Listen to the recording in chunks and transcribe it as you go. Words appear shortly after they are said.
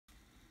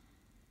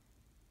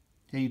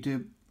Hey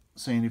YouTube,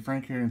 Sandy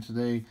Frank here, and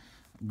today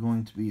I'm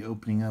going to be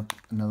opening up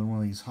another one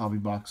of these hobby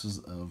boxes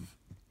of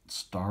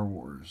Star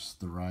Wars: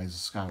 The Rise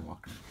of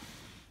Skywalker.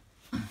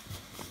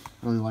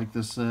 Really like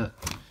this set.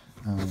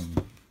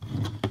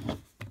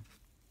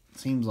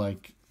 Seems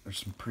like there's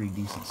some pretty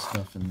decent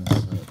stuff in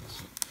this set.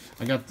 So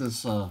I got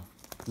this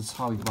this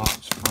hobby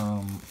box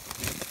from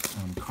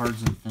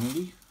Cards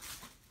Infinity.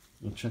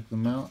 Go check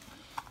them out.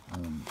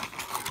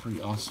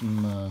 Pretty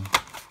awesome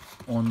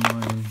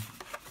online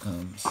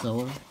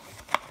seller.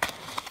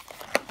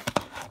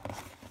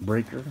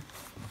 Breaker,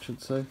 I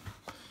should say.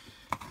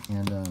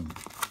 And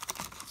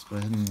let's go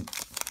ahead and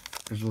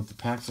here's what the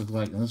packs look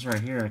like. And this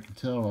right here, I can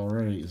tell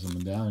already is a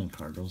medallion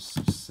card. Let's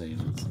just save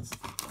it since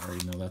I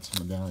already know that's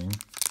a medallion.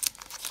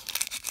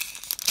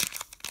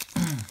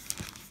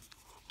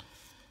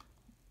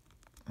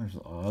 There's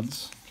the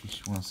odds, in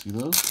case you want to see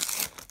those.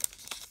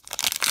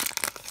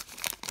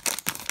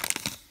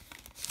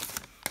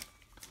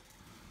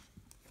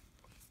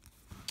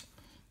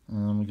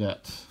 We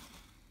got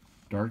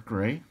Dark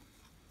Gray,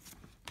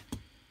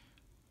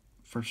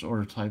 First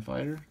Order TIE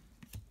Fighter,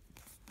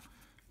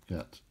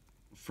 got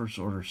First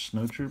Order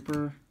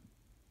Snowtrooper,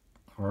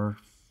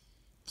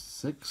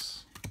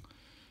 R6,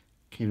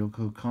 Cato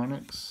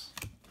Conics,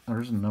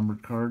 there's a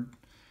numbered card,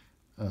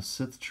 a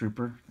Sith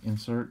Trooper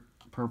insert,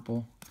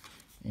 purple,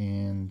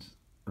 and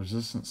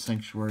Resistance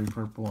Sanctuary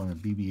purple, and a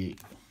BB-8.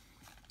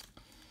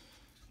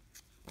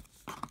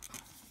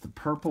 The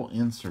purple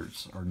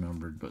inserts are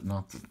numbered, but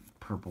not the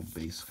purple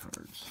base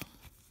cards.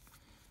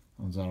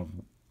 That one's out of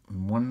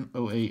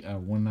 108 out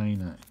of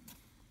 199.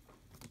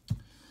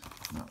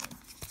 That one.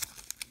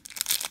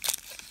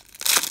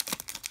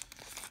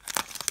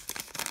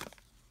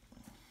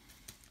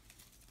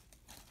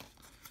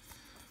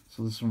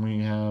 So this one we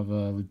have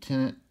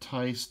Lieutenant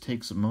Tice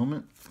Takes a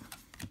Moment,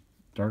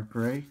 Dark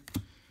Gray,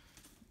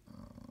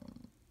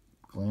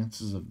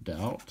 Glances of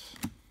Doubt,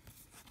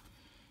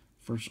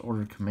 First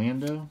Order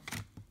Commando,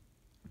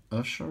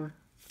 Usher,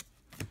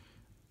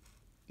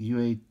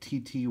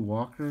 UATT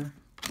Walker,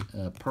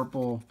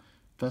 purple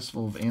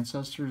Festival of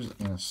Ancestors,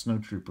 and a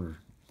Snowtrooper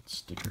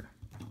sticker.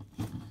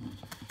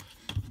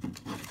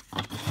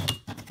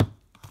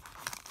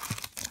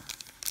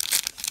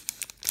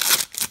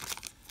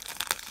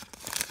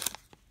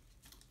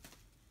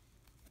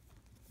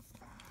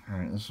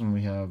 Alright, this one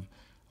we have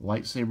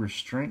Lightsaber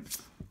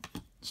Strength,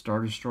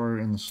 Star Destroyer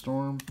in the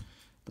Storm,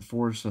 the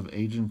Forest of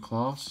Agen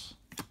Kloss,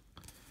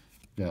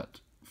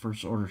 got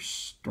First Order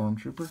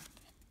Stormtrooper,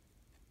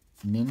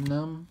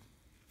 Ninnum.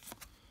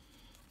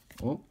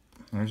 Oh,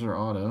 there's our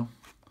auto.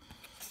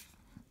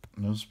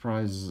 No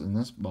surprises in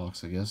this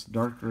box, I guess.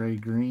 Dark Gray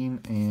Green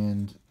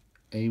and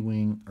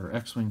A-Wing or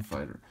X-Wing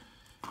Fighter.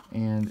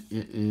 And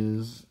it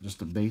is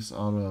just a base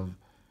auto of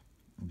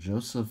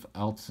Joseph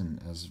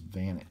Alton as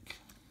Vanek.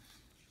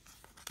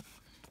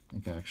 I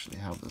think I actually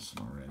have this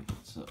one already.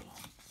 So,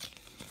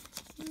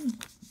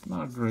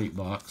 not a great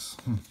box.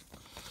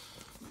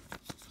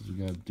 Because we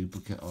got a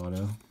duplicate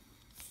auto.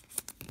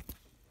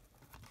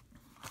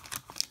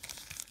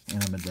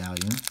 And a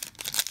medallion.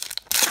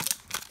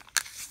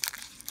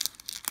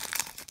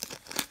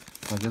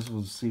 So I guess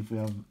we'll see if we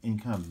have any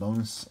kind of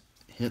bonus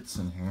hits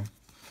in here.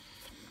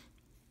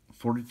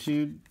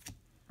 Fortitude,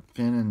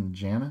 Finn and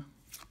Janna.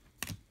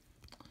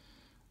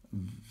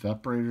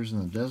 Vaporators in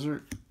the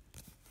Desert.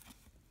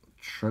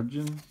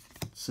 Trudgeon,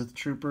 Sith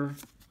Trooper.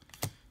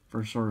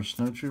 First Order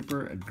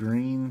Snowtrooper. A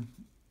green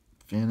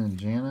Finn and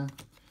Janna.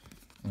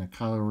 And a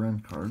Kylo Ren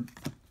card.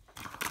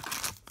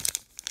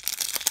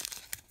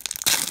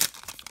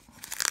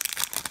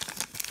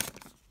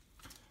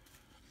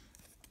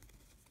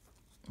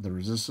 The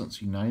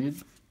Resistance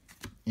United,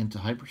 Into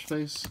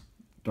Hyperspace,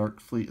 Dark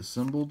Fleet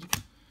Assembled.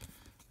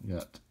 We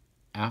got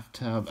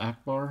Aftab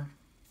Akbar,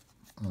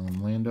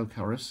 Lando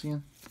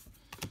Calrissian,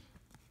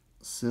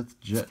 Sith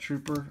Jet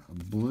Trooper, a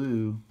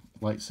blue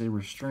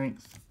Lightsaber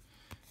Strength,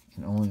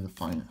 and Only the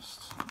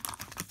Finest.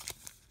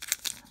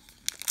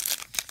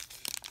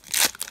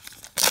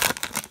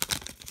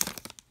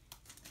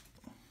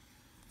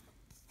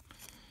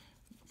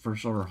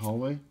 First Order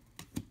Hallway,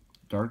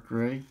 Dark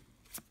Gray,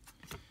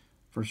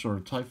 First Order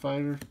TIE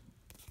Fighter,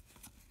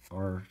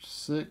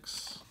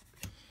 R6,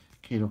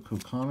 Cato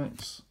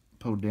Conics,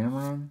 Poe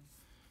Dameron,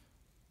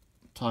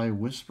 TIE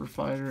Whisper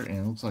Fighter, and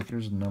it looks like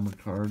here's a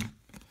numbered card.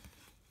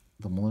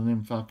 The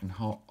Millennium Falcon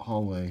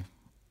Hallway,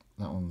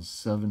 that one's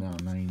 7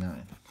 out of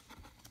 99.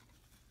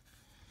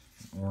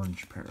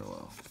 Orange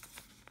parallel.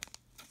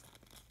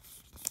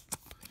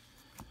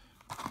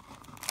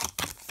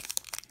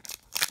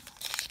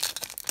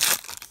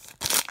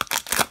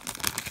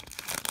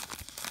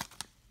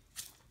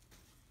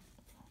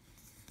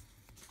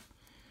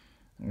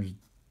 There's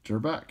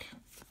Durback,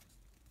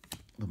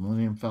 the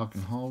Millennium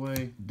Falcon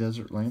Hallway,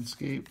 Desert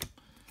Landscape,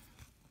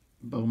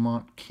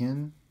 Beaumont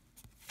Kin,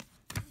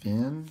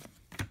 Finn,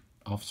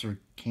 Officer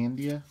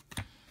Candia,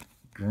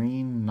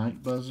 Green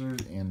Night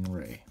Buzzard, and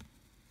Rey.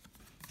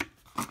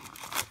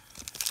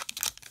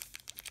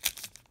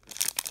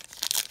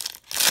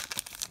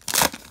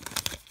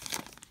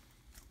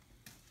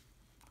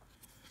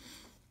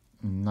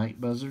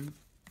 Night Buzzard,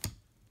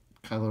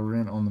 Kylo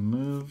Ren on the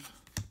Move,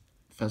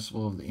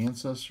 Festival of the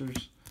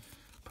Ancestors,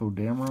 Poe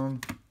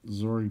Dameron,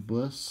 Zori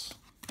Bliss,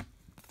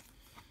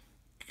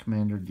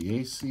 Commander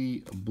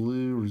DAC, a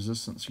blue,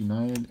 Resistance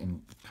United,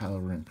 and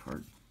Kylo Ren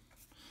card.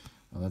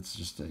 That's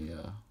just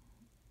a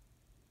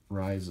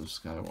Rise of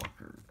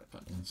Skywalker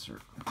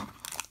insert.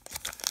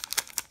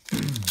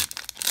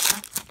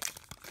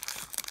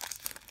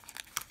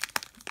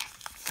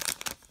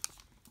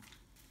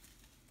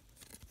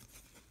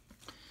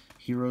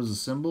 Heroes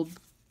Assembled,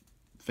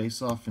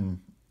 Face Off in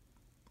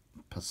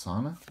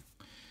Pasana,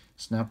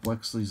 Snap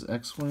Wexley's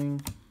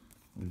X-Wing,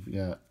 we've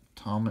got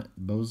Tomet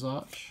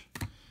Bozach,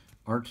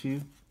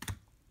 R2,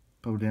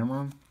 Poe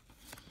Dameron,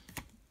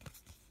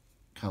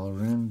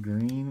 Kylo Ren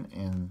Green,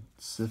 and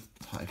Sith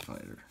TIE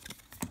Fighter.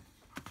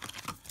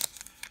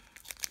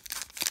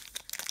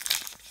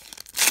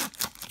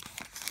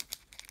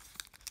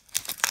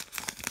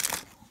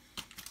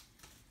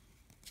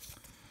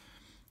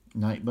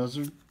 Night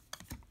Buzzard,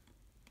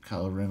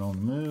 Kylo Ren on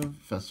the Move,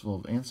 Festival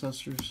of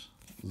Ancestors,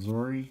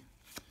 Zori,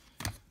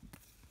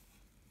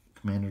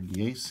 Commander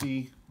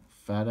DAC,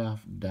 Fadaf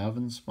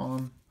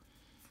Davin-Spawn.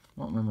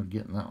 I don't remember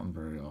getting that one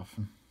very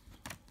often.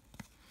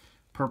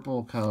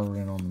 Purple, Kylo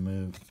Ren on the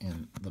Move,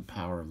 and the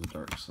Power of the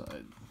Dark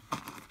Side.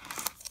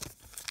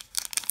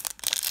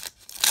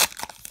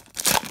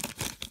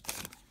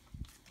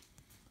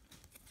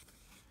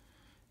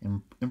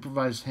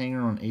 Improvised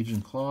Hanger on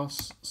Agent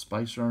Kloss,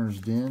 Spice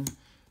Runner's Den,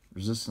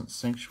 Resistance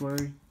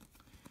Sanctuary.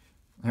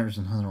 There's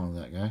another one of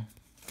that guy.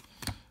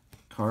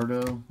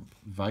 Cardo,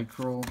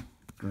 Vicryl,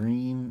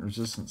 Green,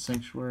 Resistance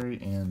Sanctuary,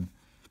 and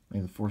May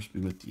the Force be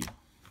with you.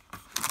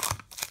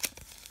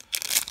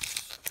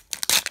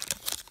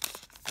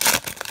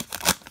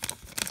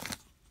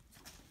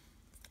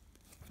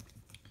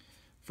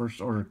 First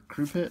Order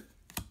Crew Pit,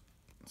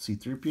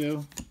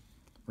 C-3PO,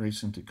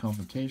 Racing to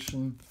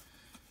Confrontation,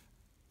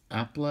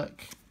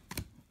 Aplek,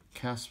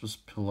 Caspus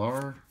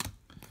Pilar,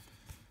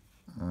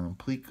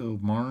 Plico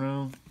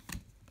Marno,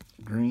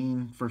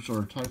 Green, First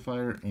Order TIE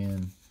Fighter,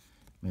 and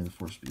May the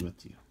Force be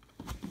with you.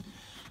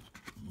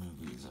 Move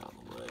these out of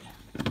the way.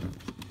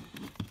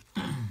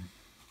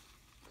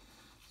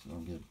 So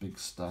I'll get a big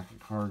stack of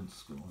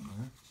cards going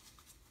there.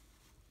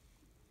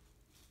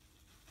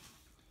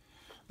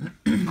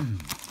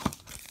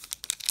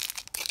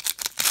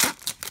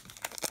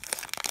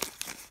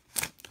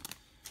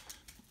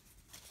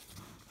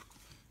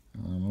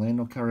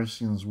 Lando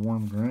Calrissian's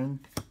Warm Grin,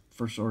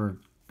 First Order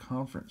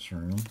Conference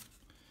Room,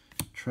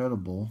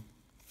 Treadable,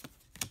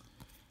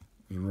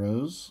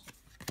 Rose,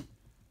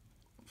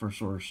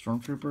 First Order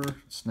Stormtrooper,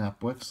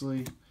 Snap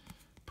Wexley,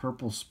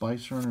 Purple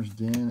Spice Runner's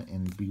Den,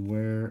 and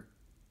Beware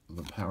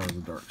the Power of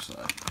the Dark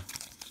Side.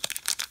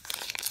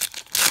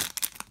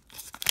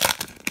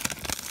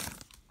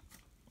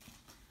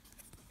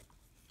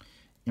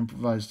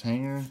 Improvised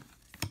Hanger,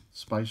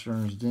 Spice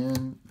Runner's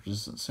Den,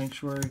 Resistance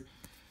Sanctuary,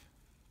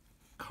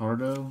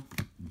 Cardo,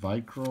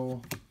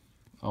 Vicryl,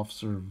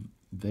 Officer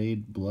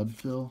Vade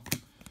Bloodfill,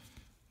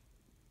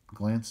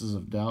 Glances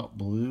of Doubt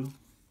Blue,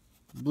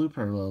 Blue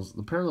Parallels.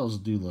 The parallels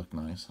do look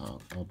nice,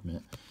 I'll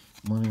admit.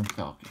 Millennium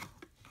Falcon.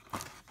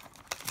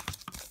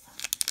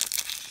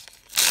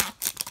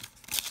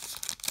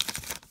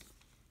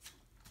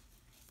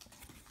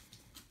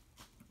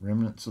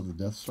 Remnants of the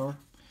Death Star,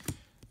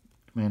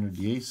 Commander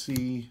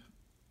DAC,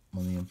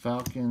 Millennium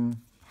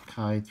Falcon,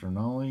 Kai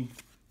Thernali,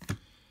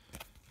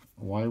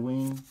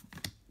 Y-Wing,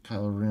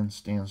 Kylo Ren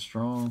Stand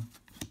Strong,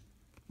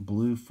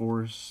 Blue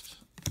Forest,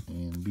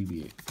 and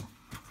BB-8.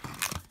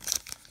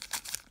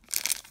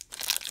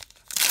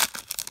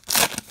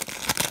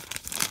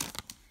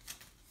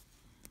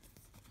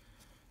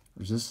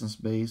 Resistance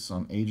Base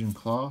on Agent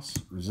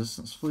Kloss,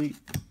 Resistance Fleet,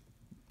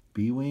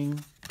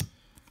 B-Wing,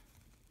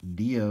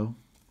 Dio,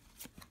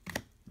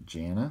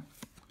 Janna,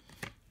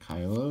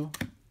 Kylo,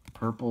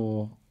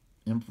 Purple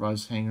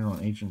Improvised Hanger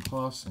on Agent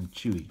Kloss, and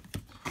Chewie.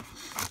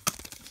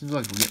 Seems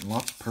like we're getting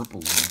lots of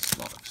purples in this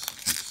box.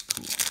 That's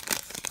cool.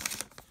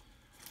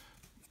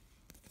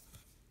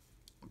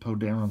 Poe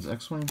Dameron's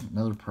X-Wing,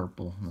 another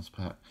purple in this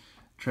pack.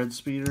 Tread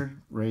Speeder,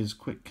 Ray's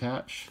Quick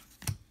Catch,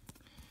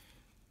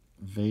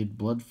 Vade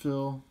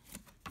Bloodfill,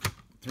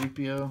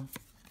 3PO,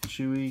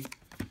 Chewie,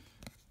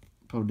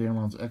 Poe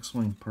Dameron's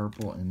X-Wing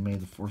purple, and May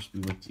the Force be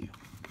with you.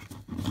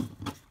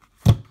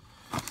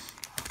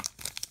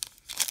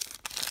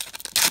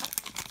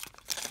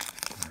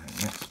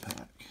 Alright, next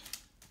pack.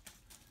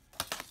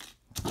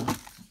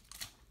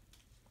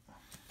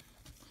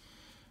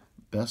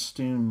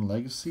 Bestoon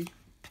Legacy,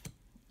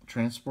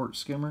 Transport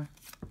Skimmer,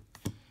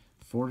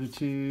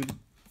 Fortitude,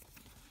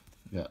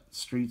 we got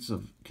Streets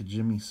of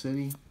Kijimi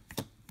City,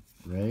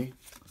 Ray,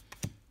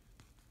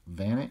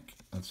 Vanek,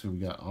 that's who we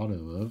got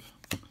auto of,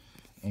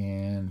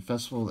 and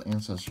Festival of the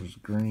Ancestors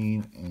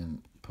Green,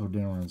 and Poe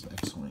Dameron's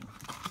X-Wing.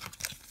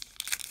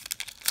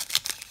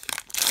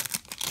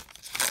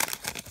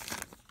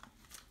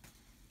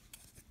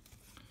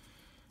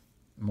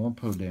 More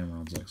Poe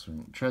Dameron's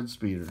X-Wing. Tread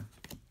Speeder,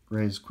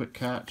 Ray's Quick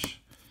Catch,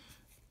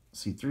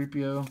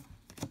 C-3PO,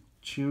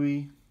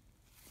 Chewie,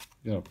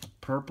 Got a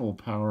purple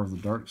Power of the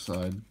Dark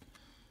Side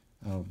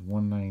out of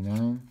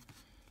 199.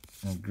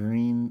 And a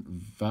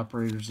green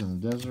Evaporators in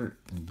the Desert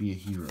and Be a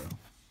Hero.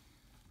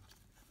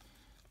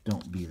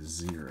 Don't be a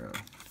zero.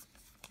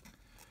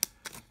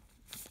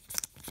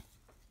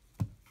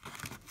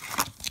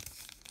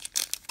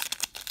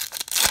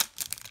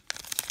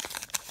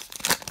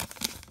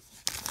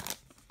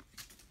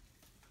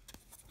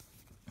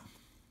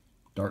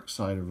 Dark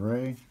Side of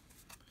Ray,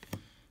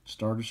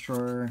 Star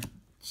Destroyer,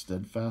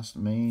 Steadfast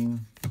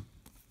Main,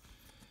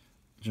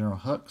 General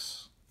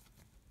Hux,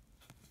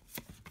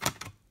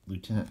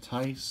 Lieutenant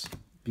Tice,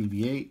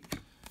 BB-8,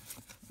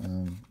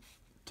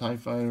 TIE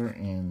Fighter,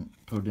 and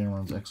Poe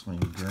Dameron's X-Wing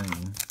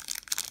Green.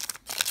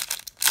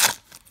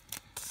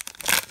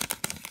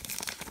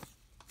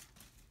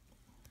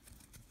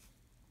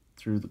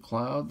 Through the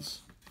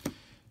Clouds,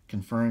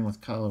 Conferring with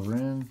Kylo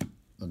Ren,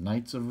 the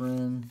Knights of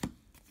Ren,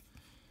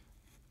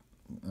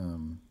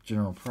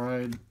 General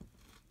Pride,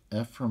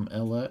 F from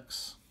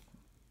LX.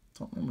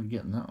 Don't remember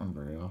getting that one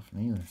very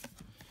often either.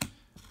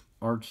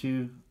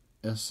 R2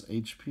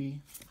 SHP.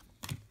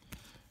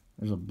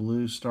 There's a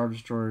blue Star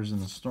Destroyers in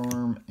the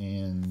Storm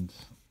and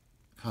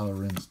Kylo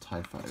Ren's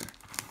TIE Fighter.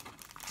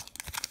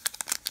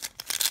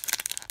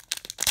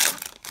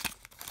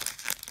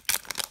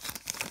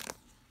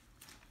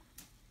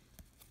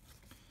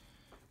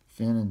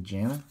 Finn and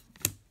Janna,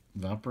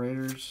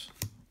 Evaporators,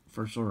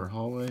 First Order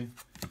Hallway,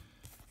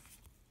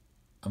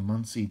 a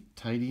Muncie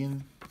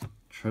Tidian,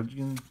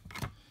 Trudgen,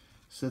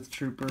 Sith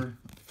Trooper,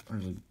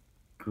 there's a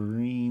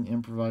green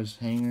improvised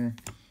hangar,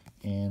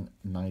 and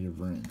Knight of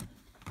Ren.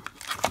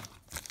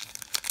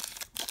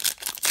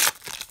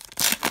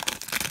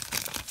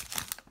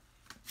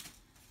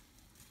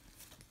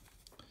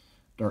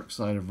 Dark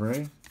Side of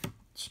Ray,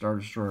 Star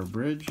Destroyer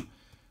Bridge,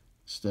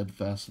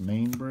 Steadfast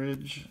Main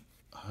Bridge,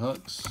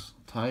 Hux,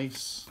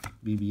 Tice,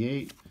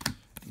 BB-8,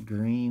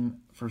 green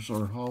First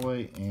Order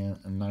Hallway, and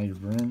a Knight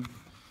of Ren.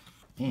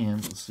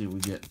 And let's see what we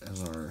get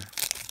as our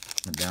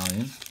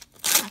medallion.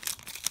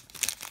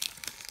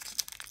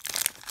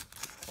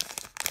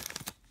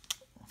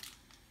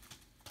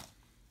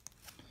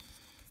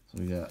 So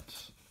we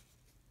got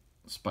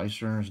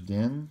Spice Runner's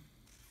Den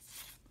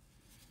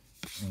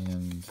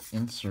and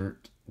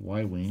insert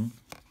Y-Wing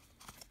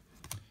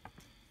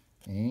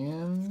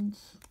and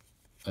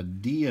a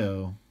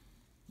Dio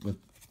with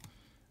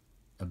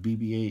a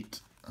BB-8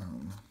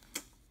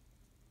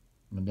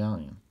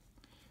 medallion,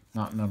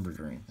 not numbered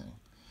or anything.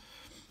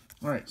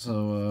 Alright,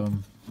 so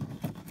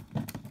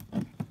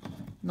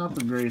not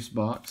the greatest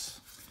box.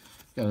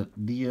 Got a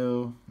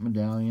Dio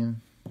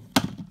medallion,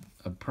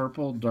 a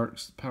purple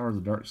Power of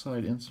the Dark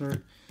Side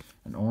insert,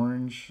 an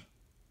orange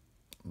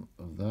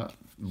of that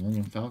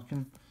Millennium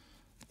Falcon,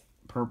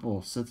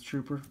 purple Sith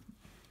Trooper,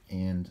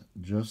 and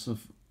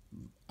Joseph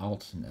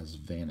Alton as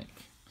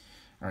Vanek.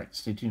 Alright,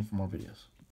 stay tuned for more videos.